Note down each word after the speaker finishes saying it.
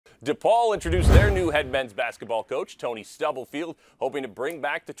DePaul introduced their new head men's basketball coach, Tony Stubblefield, hoping to bring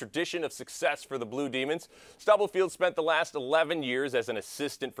back the tradition of success for the Blue Demons. Stubblefield spent the last 11 years as an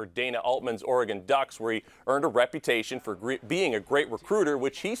assistant for Dana Altman's Oregon Ducks, where he earned a reputation for being a great recruiter,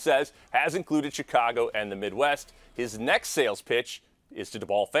 which he says has included Chicago and the Midwest. His next sales pitch is to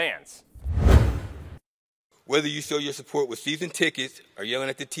DePaul fans. Whether you show your support with season tickets or yelling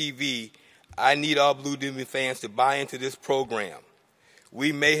at the TV, I need all Blue Demon fans to buy into this program.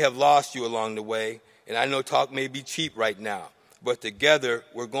 We may have lost you along the way, and I know talk may be cheap right now, but together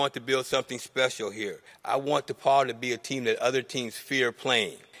we're going to build something special here. I want DePaul to be a team that other teams fear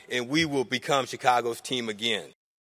playing, and we will become Chicago's team again.